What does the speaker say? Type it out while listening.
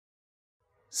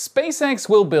SpaceX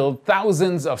will build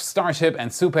thousands of Starship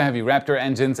and Super Heavy Raptor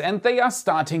engines, and they are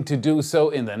starting to do so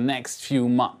in the next few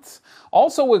months.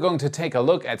 Also, we're going to take a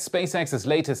look at SpaceX's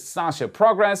latest Starship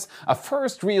progress, a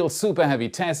first real Super Heavy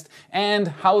test, and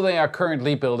how they are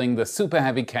currently building the Super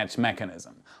Heavy catch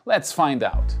mechanism. Let's find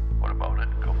out. What about it?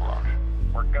 Go for launch.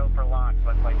 We're go for launch.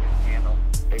 Let's light this candle.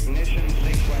 Ignition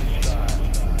sequence start.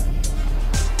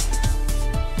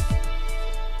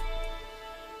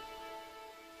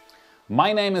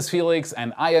 My name is Felix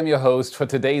and I am your host for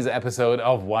today's episode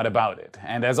of What About It?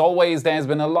 And as always, there's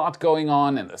been a lot going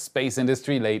on in the space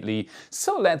industry lately,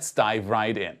 so let's dive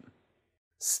right in.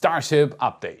 Starship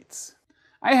updates.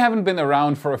 I haven't been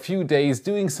around for a few days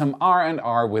doing some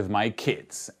R&R with my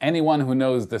kids. Anyone who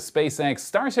knows the SpaceX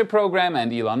Starship program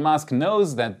and Elon Musk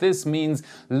knows that this means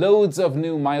loads of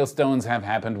new milestones have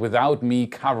happened without me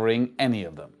covering any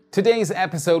of them. Today's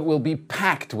episode will be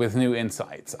packed with new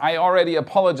insights. I already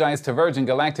apologized to Virgin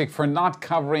Galactic for not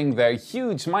covering their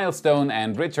huge milestone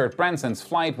and Richard Branson's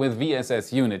flight with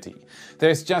VSS Unity.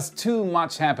 There's just too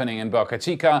much happening in Boca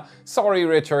Chica. Sorry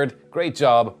Richard, great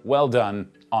job, well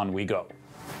done, on we go.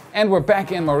 And we're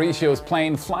back in Mauricio's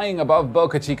plane flying above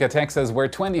Boca Chica, Texas, where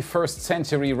 21st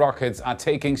century rockets are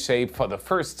taking shape for the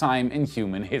first time in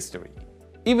human history.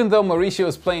 Even though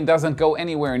Mauricio's plane doesn't go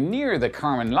anywhere near the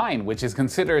Kármán line, which is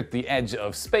considered the edge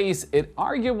of space, it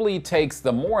arguably takes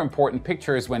the more important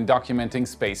pictures when documenting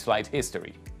spaceflight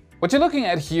history. What you're looking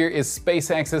at here is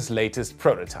SpaceX's latest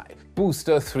prototype,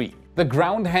 Booster 3. The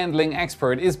ground handling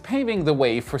expert is paving the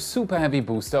way for Super Heavy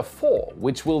Booster 4,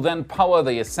 which will then power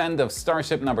the ascent of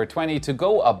Starship number 20 to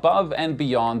go above and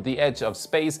beyond the edge of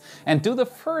space and do the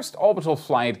first orbital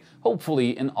flight,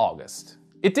 hopefully in August.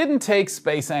 It didn't take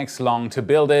SpaceX long to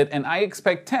build it, and I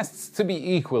expect tests to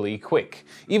be equally quick.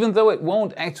 Even though it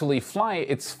won't actually fly,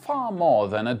 it's far more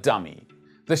than a dummy.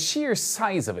 The sheer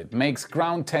size of it makes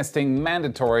ground testing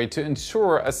mandatory to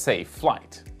ensure a safe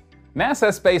flight. NASA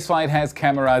Spaceflight has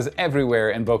cameras everywhere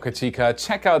in Boca Chica.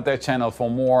 Check out their channel for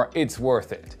more, it's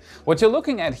worth it. What you're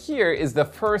looking at here is the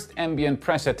first ambient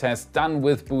pressure test done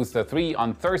with Booster 3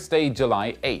 on Thursday,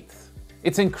 July 8th.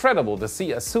 It's incredible to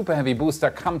see a Super Heavy booster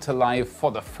come to life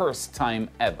for the first time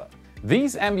ever.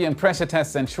 These ambient pressure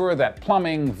tests ensure that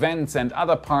plumbing, vents and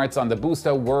other parts on the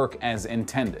booster work as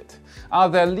intended. Are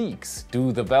there leaks?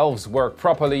 Do the valves work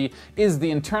properly? Is the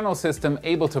internal system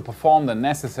able to perform the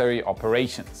necessary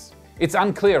operations? It's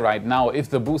unclear right now if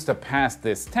the booster passed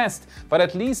this test, but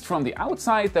at least from the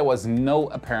outside there was no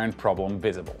apparent problem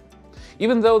visible.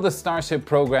 Even though the Starship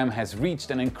program has reached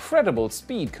an incredible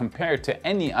speed compared to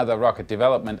any other rocket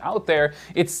development out there,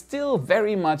 it still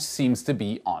very much seems to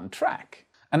be on track.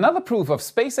 Another proof of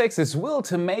SpaceX's will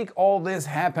to make all this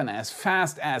happen as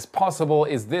fast as possible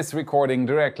is this recording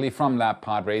directly from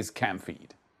LabPadre's cam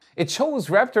feed. It shows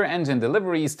Raptor engine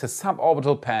deliveries to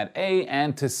suborbital pad A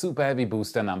and to Super Heavy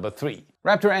booster number 3.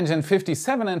 Raptor engine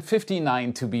 57 and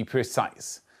 59 to be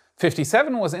precise.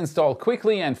 57 was installed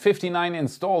quickly and 59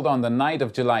 installed on the night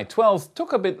of July 12th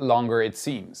took a bit longer it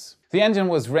seems. The engine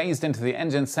was raised into the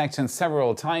engine section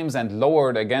several times and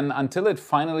lowered again until it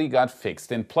finally got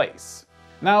fixed in place.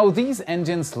 Now these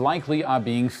engines likely are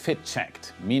being fit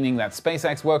checked, meaning that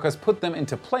SpaceX workers put them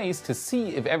into place to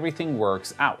see if everything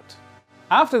works out.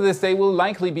 After this, they will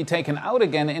likely be taken out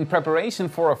again in preparation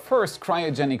for a first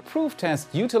cryogenic proof test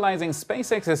utilizing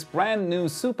SpaceX's brand new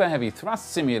Super Heavy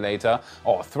Thrust Simulator,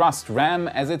 or Thrust RAM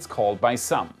as it's called by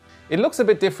some. It looks a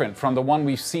bit different from the one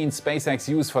we've seen SpaceX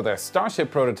use for their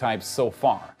Starship prototypes so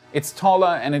far. It's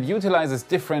taller and it utilizes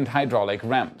different hydraulic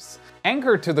ramps.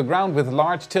 Anchored to the ground with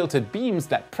large tilted beams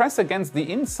that press against the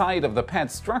inside of the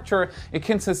pad structure, it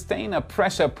can sustain a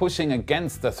pressure pushing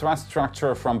against the thrust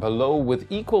structure from below with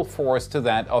equal force to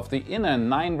that of the inner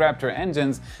 9 Raptor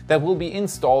engines that will be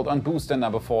installed on booster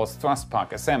number 4's thrust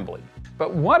puck assembly.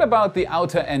 But what about the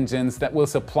outer engines that will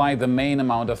supply the main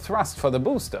amount of thrust for the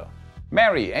booster?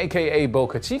 Mary, aka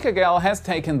Boca Chica Gal, has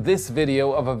taken this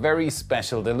video of a very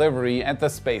special delivery at the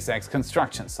SpaceX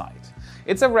construction site.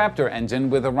 It's a Raptor engine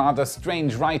with a rather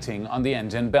strange writing on the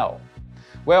engine bell.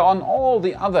 Where on all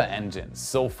the other engines,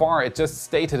 so far it just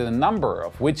stated a number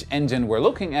of which engine we're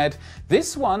looking at,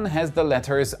 this one has the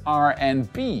letters R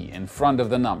and B in front of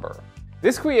the number.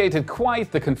 This created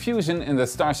quite the confusion in the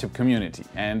Starship community,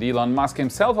 and Elon Musk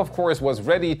himself of course was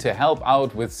ready to help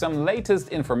out with some latest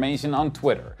information on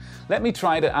Twitter. Let me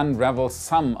try to unravel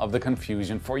some of the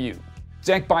confusion for you.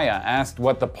 Jack Bayer asked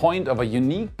what the point of a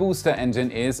unique booster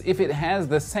engine is if it has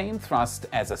the same thrust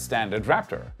as a standard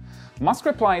Raptor. Musk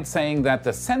replied saying that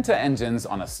the center engines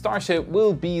on a Starship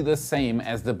will be the same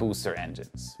as the booster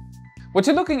engines. What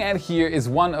you're looking at here is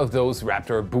one of those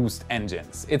Raptor boost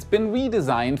engines. It's been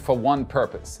redesigned for one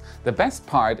purpose. The best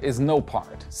part is no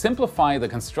part. Simplify the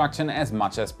construction as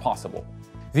much as possible.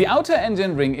 The outer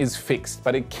engine ring is fixed,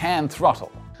 but it can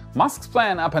throttle. Musk's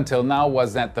plan up until now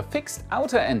was that the fixed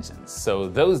outer engines, so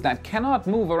those that cannot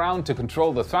move around to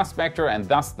control the thrust vector and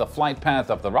thus the flight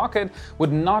path of the rocket,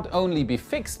 would not only be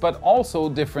fixed but also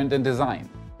different in design.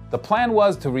 The plan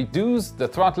was to reduce the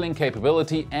throttling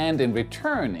capability and in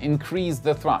return increase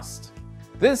the thrust.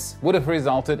 This would have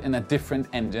resulted in a different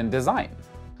engine design.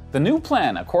 The new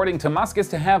plan, according to Musk, is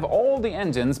to have all the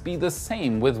engines be the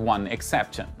same with one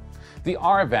exception: the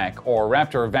RVAC or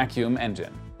Raptor vacuum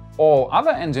engine. All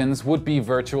other engines would be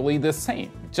virtually the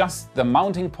same, just the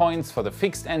mounting points for the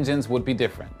fixed engines would be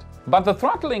different. But the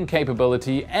throttling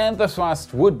capability and the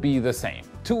thrust would be the same.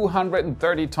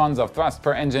 230 tons of thrust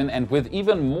per engine, and with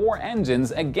even more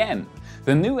engines again.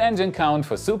 The new engine count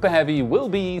for Super Heavy will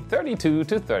be 32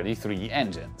 to 33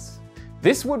 engines.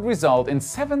 This would result in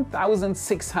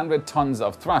 7,600 tons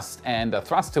of thrust and a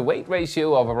thrust-to-weight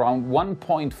ratio of around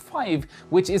 1.5,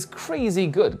 which is crazy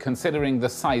good considering the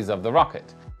size of the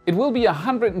rocket. It will be a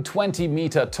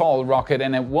 120-meter tall rocket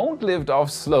and it won't lift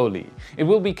off slowly. It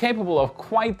will be capable of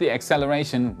quite the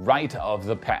acceleration right off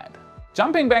the pad.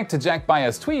 Jumping back to Jack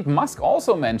Byers' tweet, Musk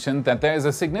also mentioned that there is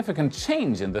a significant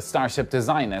change in the Starship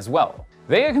design as well.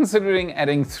 They are considering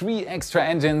adding 3 extra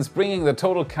engines, bringing the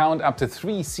total count up to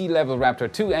 3 sea-level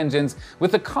Raptor 2 engines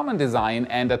with a common design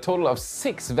and a total of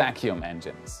 6 vacuum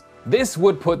engines. This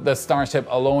would put the Starship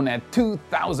alone at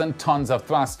 2,000 tons of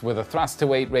thrust with a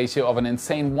thrust-to-weight ratio of an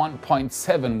insane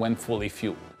 1.7 when fully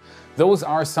fueled. Those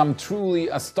are some truly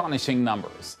astonishing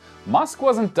numbers. Musk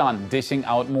wasn't done dishing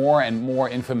out more and more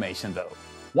information though.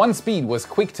 OneSpeed was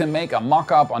quick to make a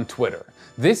mock-up on Twitter.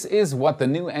 This is what the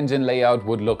new engine layout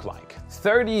would look like.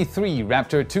 33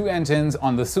 Raptor 2 engines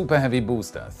on the Super Heavy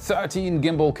booster, 13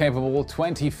 gimbal capable,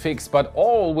 20 fixed, but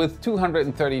all with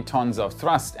 230 tons of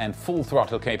thrust and full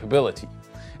throttle capability.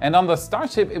 And on the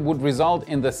Starship it would result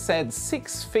in the said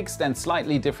 6 fixed and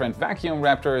slightly different vacuum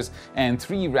Raptors and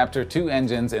 3 Raptor 2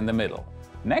 engines in the middle.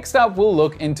 Next up, we'll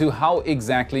look into how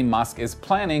exactly Musk is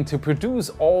planning to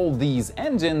produce all these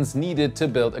engines needed to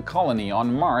build a colony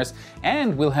on Mars,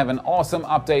 and we'll have an awesome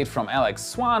update from Alex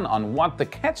Swan on what the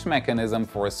catch mechanism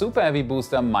for a Super Heavy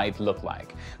booster might look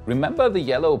like. Remember the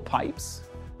yellow pipes?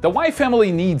 The Y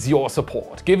family needs your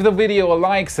support. Give the video a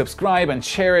like, subscribe and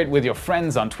share it with your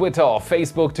friends on Twitter or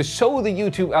Facebook to show the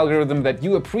YouTube algorithm that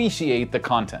you appreciate the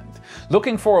content.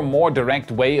 Looking for a more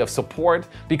direct way of support?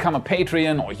 Become a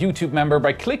Patreon or YouTube member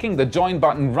by clicking the join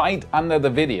button right under the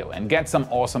video and get some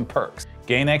awesome perks.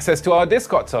 Gain access to our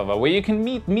Discord server where you can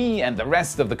meet me and the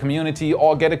rest of the community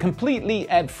or get a completely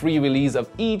ad-free release of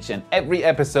each and every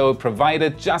episode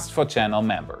provided just for channel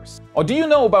members. Or do you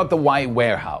know about the Y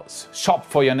Warehouse? Shop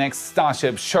for your next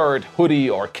Starship shirt, hoodie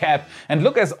or cap and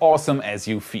look as awesome as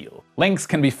you feel. Links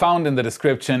can be found in the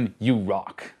description. You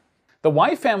rock! The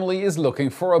Y family is looking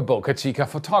for a Boca Chica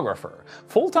photographer.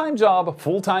 Full-time job,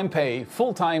 full-time pay,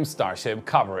 full-time Starship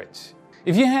coverage.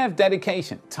 If you have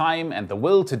dedication, time and the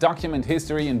will to document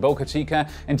history in Boca Chica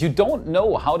and you don't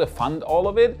know how to fund all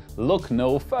of it, look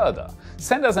no further.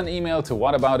 Send us an email to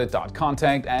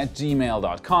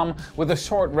whataboutit.contact@gmail.com with a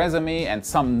short resume and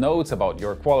some notes about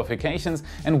your qualifications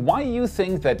and why you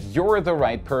think that you're the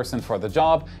right person for the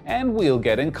job, and we'll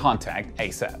get in contact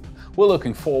ASAP. We're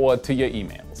looking forward to your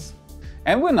emails.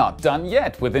 And we're not done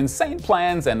yet with insane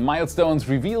plans and milestones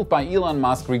revealed by Elon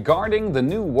Musk regarding the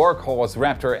new workhorse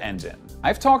Raptor engine.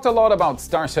 I've talked a lot about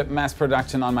Starship mass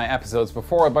production on my episodes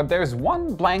before, but there's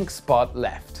one blank spot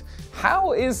left.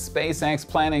 How is SpaceX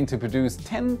planning to produce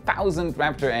 10,000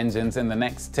 Raptor engines in the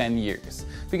next 10 years?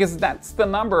 Because that's the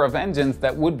number of engines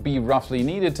that would be roughly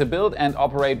needed to build and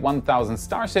operate 1,000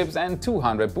 Starships and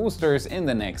 200 boosters in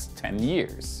the next 10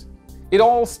 years. It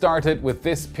all started with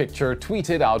this picture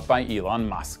tweeted out by Elon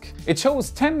Musk. It shows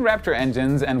 10 Raptor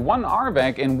engines and 1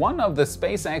 RVAC in one of the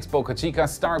SpaceX Boca Chica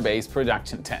Starbase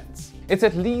production tents. It's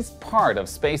at least part of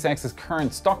SpaceX's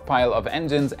current stockpile of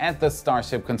engines at the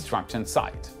Starship construction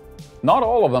site. Not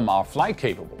all of them are flight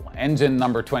capable. Engine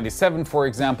number 27, for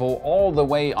example, all the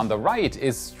way on the right,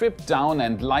 is stripped down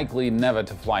and likely never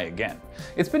to fly again.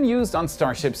 It's been used on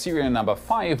Starship Serial number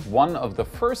 5, one of the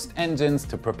first engines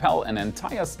to propel an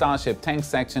entire Starship tank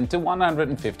section to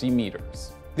 150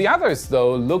 meters. The others,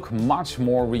 though, look much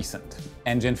more recent.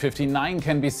 Engine 59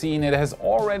 can be seen. It has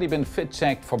already been fit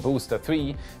checked for booster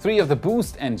 3. 3 of the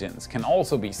boost engines can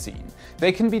also be seen.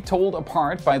 They can be told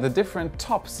apart by the different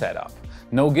top setup.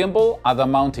 No gimbal, other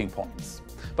mounting points.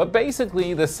 but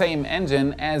basically the same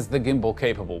engine as the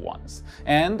gimbal-capable ones.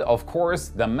 And, of course,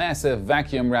 the massive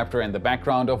vacuum Raptor in the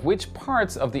background, of which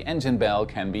parts of the engine bell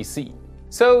can be seen.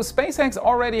 So SpaceX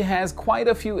already has quite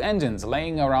a few engines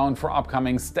laying around for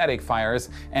upcoming static fires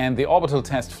and the orbital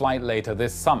test flight later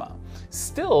this summer.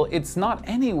 Still, it's not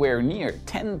anywhere near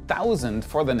 10,000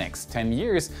 for the next 10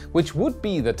 years, which would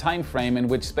be the time frame in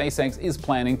which SpaceX is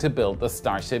planning to build the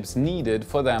Starships needed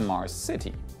for their Mars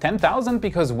city. 10,000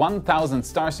 because 1,000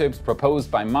 Starships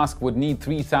proposed by Musk would need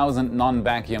 3,000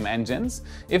 non-vacuum engines.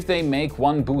 If they make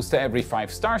one booster every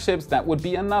 5 Starships, that would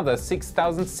be another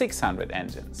 6,600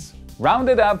 engines.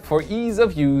 Rounded up for ease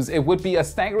of use, it would be a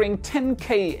staggering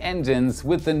 10K engines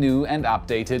with the new and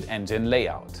updated engine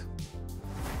layout.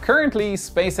 Currently,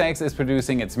 SpaceX is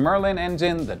producing its Merlin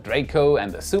engine, the Draco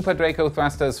and the Super Draco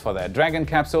thrusters for their Dragon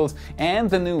capsules, and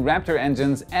the new Raptor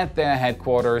engines at their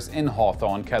headquarters in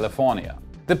Hawthorne, California.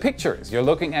 The pictures you're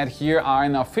looking at here are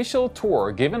an official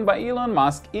tour given by Elon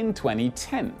Musk in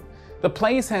 2010. The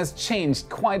place has changed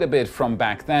quite a bit from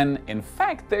back then. In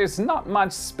fact, there's not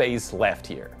much space left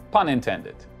here. Pun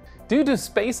intended. Due to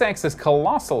SpaceX's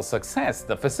colossal success,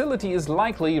 the facility is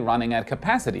likely running at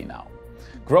capacity now,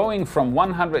 growing from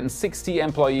 160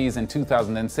 employees in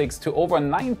 2006 to over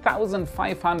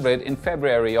 9,500 in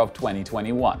February of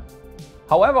 2021.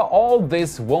 However, all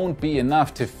this won't be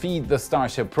enough to feed the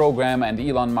Starship program and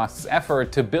Elon Musk's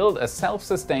effort to build a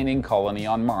self-sustaining colony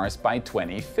on Mars by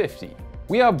 2050.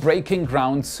 We are breaking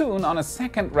ground soon on a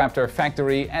second Raptor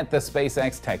factory at the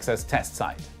SpaceX Texas test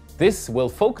site. This will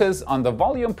focus on the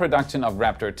volume production of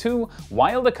Raptor 2,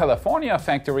 while the California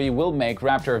factory will make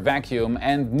Raptor vacuum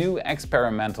and new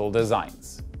experimental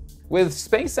designs. With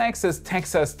SpaceX's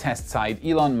Texas test site,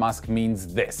 Elon Musk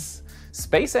means this: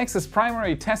 SpaceX's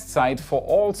primary test site for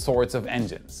all sorts of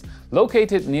engines.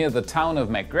 Located near the town of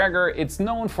McGregor, it's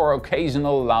known for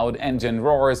occasional loud engine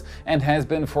roars and has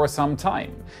been for some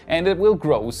time, and it will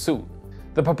grow soon.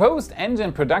 The proposed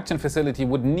engine production facility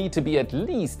would need to be at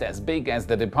least as big as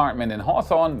the department in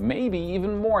Hawthorne, maybe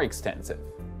even more extensive.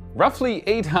 Roughly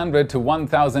 800 to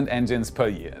 1,000 engines per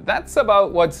year. That's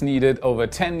about what's needed over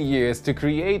 10 years to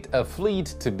create a fleet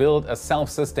to build a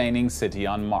self-sustaining city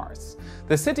on Mars.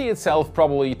 The city itself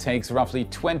probably takes roughly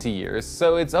 20 years,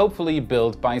 so it's hopefully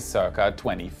built by circa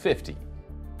 2050.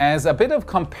 As a bit of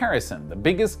comparison, the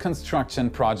biggest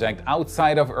construction project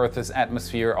outside of Earth's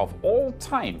atmosphere of all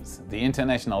times, the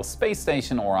International Space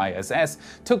Station or ISS,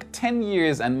 took 10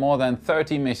 years and more than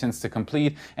 30 missions to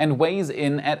complete and weighs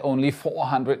in at only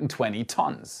 420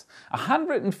 tons.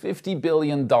 $150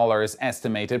 billion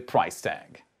estimated price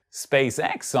tag.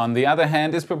 SpaceX, on the other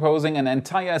hand, is proposing an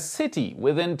entire city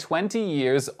within 20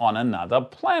 years on another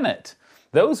planet.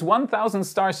 Those 1,000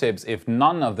 Starships, if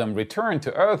none of them return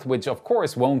to Earth, which of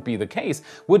course won't be the case,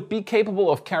 would be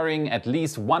capable of carrying at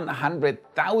least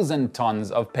 100,000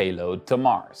 tons of payload to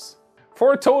Mars,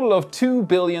 for a total of $2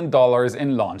 billion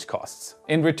in launch costs.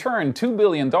 In return, $2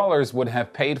 billion would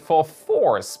have paid for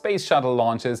 4 space shuttle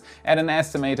launches at an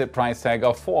estimated price tag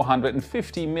of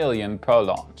 $450 million per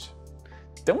launch.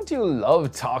 Don't you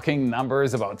love talking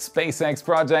numbers about SpaceX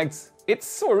projects? It's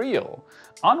surreal.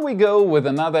 On we go with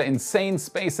another insane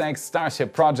SpaceX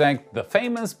Starship project, the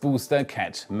famous booster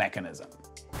catch mechanism.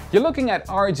 You're looking at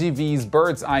RGV's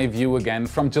bird's eye view again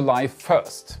from July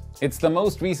 1st. It's the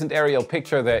most recent aerial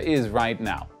picture there is right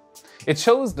now. It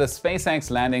shows the SpaceX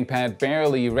landing pad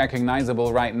barely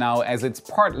recognizable right now, as it's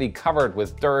partly covered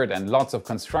with dirt and lots of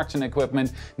construction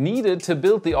equipment needed to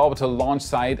build the orbital launch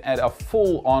site at a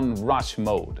full-on rush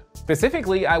mode.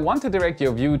 Specifically, I want to direct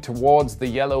your view towards the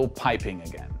yellow piping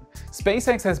again.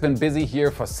 SpaceX has been busy here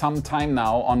for some time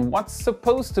now on what's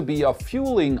supposed to be a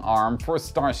fueling arm for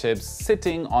Starships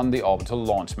sitting on the orbital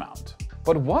launch mount.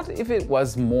 But what if it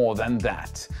was more than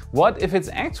that? What if it's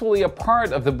actually a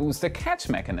part of the booster catch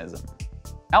mechanism?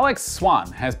 Alex Swan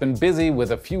has been busy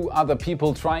with a few other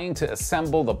people trying to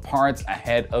assemble the parts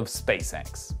ahead of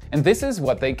SpaceX. And this is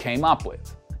what they came up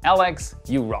with. Alex,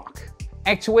 you rock.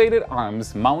 Actuated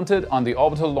arms mounted on the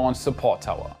orbital launch support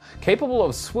tower, capable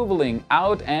of swiveling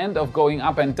out and of going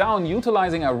up and down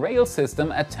utilizing a rail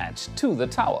system attached to the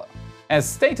tower. As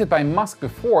stated by Musk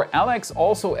before, Alex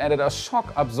also added a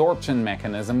shock absorption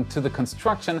mechanism to the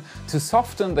construction to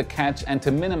soften the catch and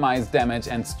to minimize damage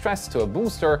and stress to a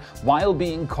booster while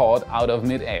being caught out of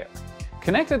mid-air.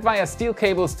 Connected via steel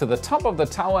cables to the top of the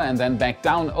tower and then back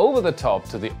down over the top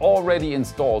to the already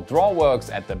installed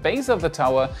drawworks at the base of the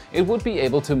tower, it would be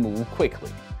able to move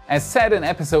quickly. As said in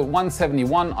episode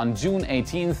 171 on June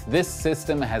 18th, this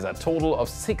system has a total of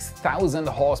 6,000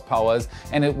 horsepowers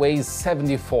and it weighs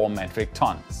 74 metric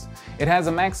tons. It has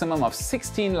a maximum of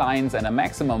 16 lines and a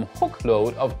maximum hook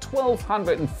load of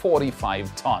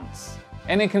 1,245 tons.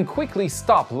 And it can quickly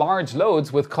stop large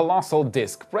loads with colossal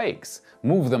disc brakes,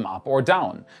 move them up or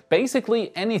down,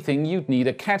 basically anything you'd need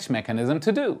a catch mechanism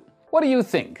to do. What do you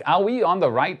think? Are we on the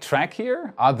right track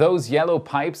here? Are those yellow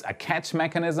pipes a catch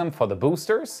mechanism for the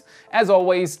boosters? As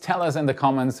always, tell us in the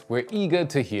comments, we're eager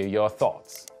to hear your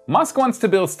thoughts. Musk wants to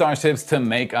build starships to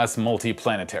make us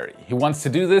multiplanetary. He wants to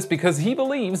do this because he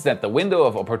believes that the window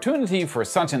of opportunity for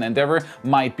such an endeavor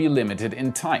might be limited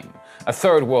in time. A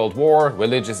third world war,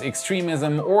 religious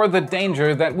extremism, or the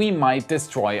danger that we might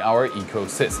destroy our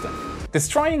ecosystem.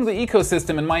 Destroying the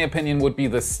ecosystem, in my opinion, would be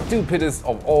the stupidest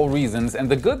of all reasons, and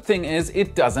the good thing is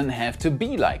it doesn't have to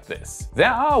be like this.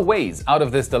 There are ways out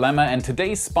of this dilemma, and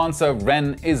today's sponsor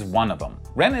Ren is one of them.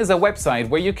 Ren is a website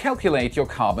where you calculate your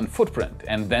carbon footprint,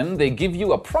 and then they give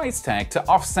you a price tag to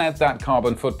offset that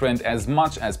carbon footprint as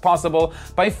much as possible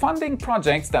by funding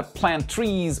projects that plant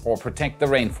trees or protect the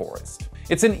rainforest.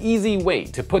 It's an easy way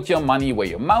to put your money where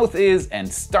your mouth is and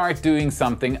start doing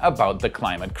something about the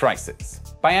climate crisis.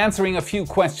 By answering a few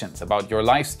questions about your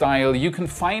lifestyle, you can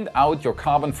find out your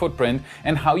carbon footprint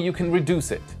and how you can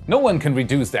reduce it. No one can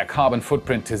reduce their carbon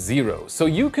footprint to zero, so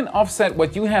you can offset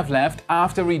what you have left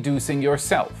after reducing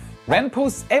yourself. Ren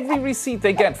posts every receipt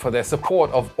they get for their support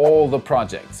of all the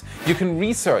projects. You can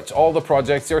research all the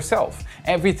projects yourself.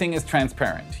 Everything is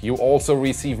transparent. You also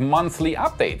receive monthly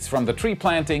updates from the tree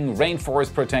planting,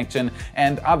 rainforest protection,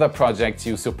 and other projects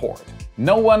you support.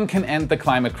 No one can end the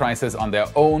climate crisis on their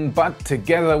own, but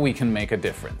together we can make a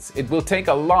difference. It will take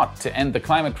a lot to end the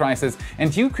climate crisis,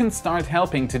 and you can start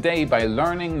helping today by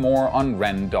learning more on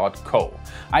ren.co.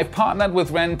 I've partnered with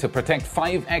Ren to protect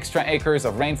 5 extra acres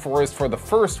of rainforest for the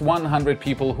first 100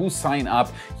 people who sign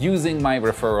up using my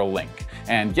referral link.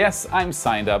 And yes, I'm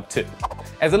signed up too.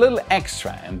 As a little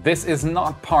extra, and this is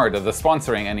not part of the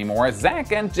sponsoring anymore,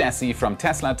 Zach and Jesse from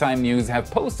Tesla Time News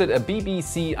have posted a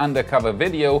BBC undercover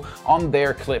video on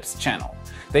their Clips channel.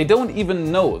 They don't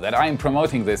even know that I'm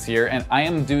promoting this here, and I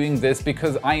am doing this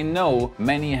because I know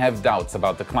many have doubts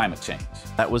about the climate change.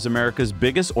 That was America's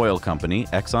biggest oil company,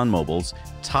 ExxonMobil's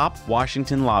top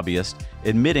Washington lobbyist,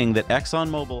 admitting that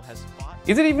ExxonMobil has fought.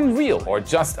 Is it even real or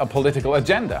just a political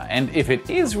agenda? And if it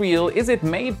is real, is it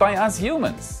made by us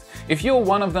humans? If you're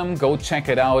one of them, go check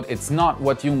it out. It's not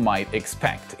what you might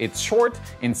expect. It's short,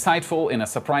 insightful in a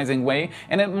surprising way,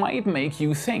 and it might make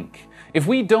you think. If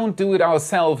we don't do it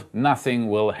ourselves, nothing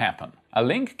will happen. A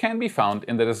link can be found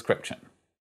in the description.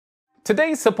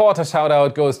 Today's supporter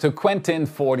shoutout goes to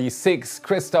Quentin46,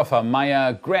 Christopher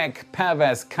Meyer, Greg,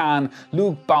 Pervez Khan,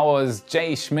 Luke Bowers,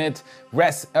 Jay Schmidt,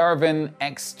 Res Irvin,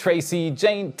 X Tracy,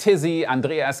 Jane Tizzy,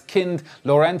 Andreas Kind,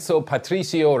 Lorenzo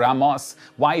Patricio Ramos,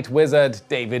 White Wizard,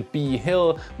 David B.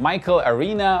 Hill, Michael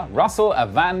Arena, Russell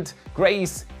Avant,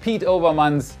 Grace, Pete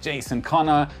Overmans, Jason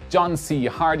Connor, John C.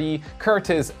 Hardy,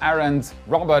 Curtis Ahrens,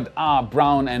 Robert R.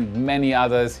 Brown, and many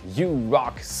others. You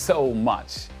rock so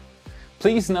much.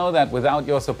 Please know that without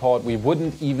your support we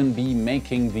wouldn't even be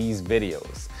making these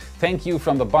videos. Thank you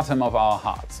from the bottom of our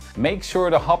hearts. Make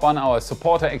sure to hop on our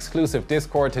supporter exclusive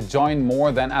Discord to join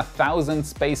more than 1,000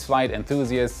 spaceflight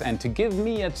enthusiasts and to give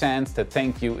me a chance to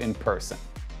thank you in person.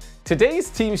 Today's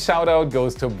team shoutout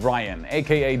goes to Brian,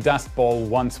 aka Dustball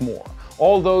once more.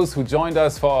 All those who joined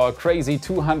us for our crazy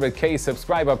 200k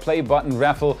subscriber play button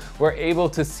raffle were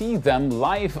able to see them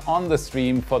live on the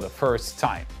stream for the first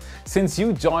time. Since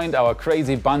you joined our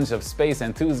crazy bunch of space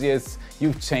enthusiasts,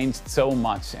 you've changed so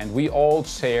much and we all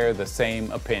share the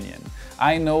same opinion.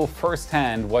 I know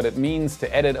firsthand what it means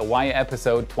to edit a Y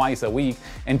episode twice a week,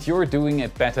 and you're doing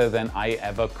it better than I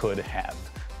ever could have.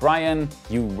 Brian,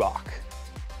 you rock.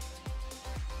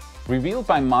 Revealed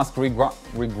by Musk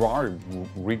regarding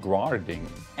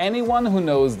anyone who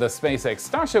knows the SpaceX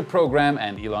Starship program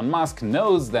and Elon Musk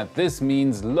knows that this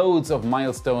means loads of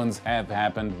milestones have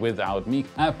happened without me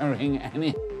covering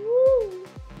any.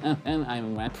 And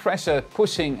I'm pressure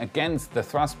pushing against the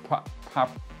thrust pop.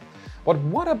 But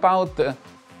what about the?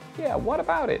 Yeah, what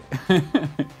about it?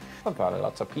 I've got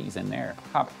lots of P's in there.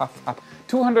 Hop, hop, hop.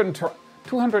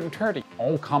 230.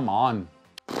 Oh, come on.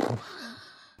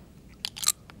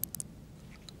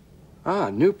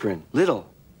 Ah, new print.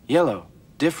 Little, yellow,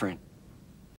 different.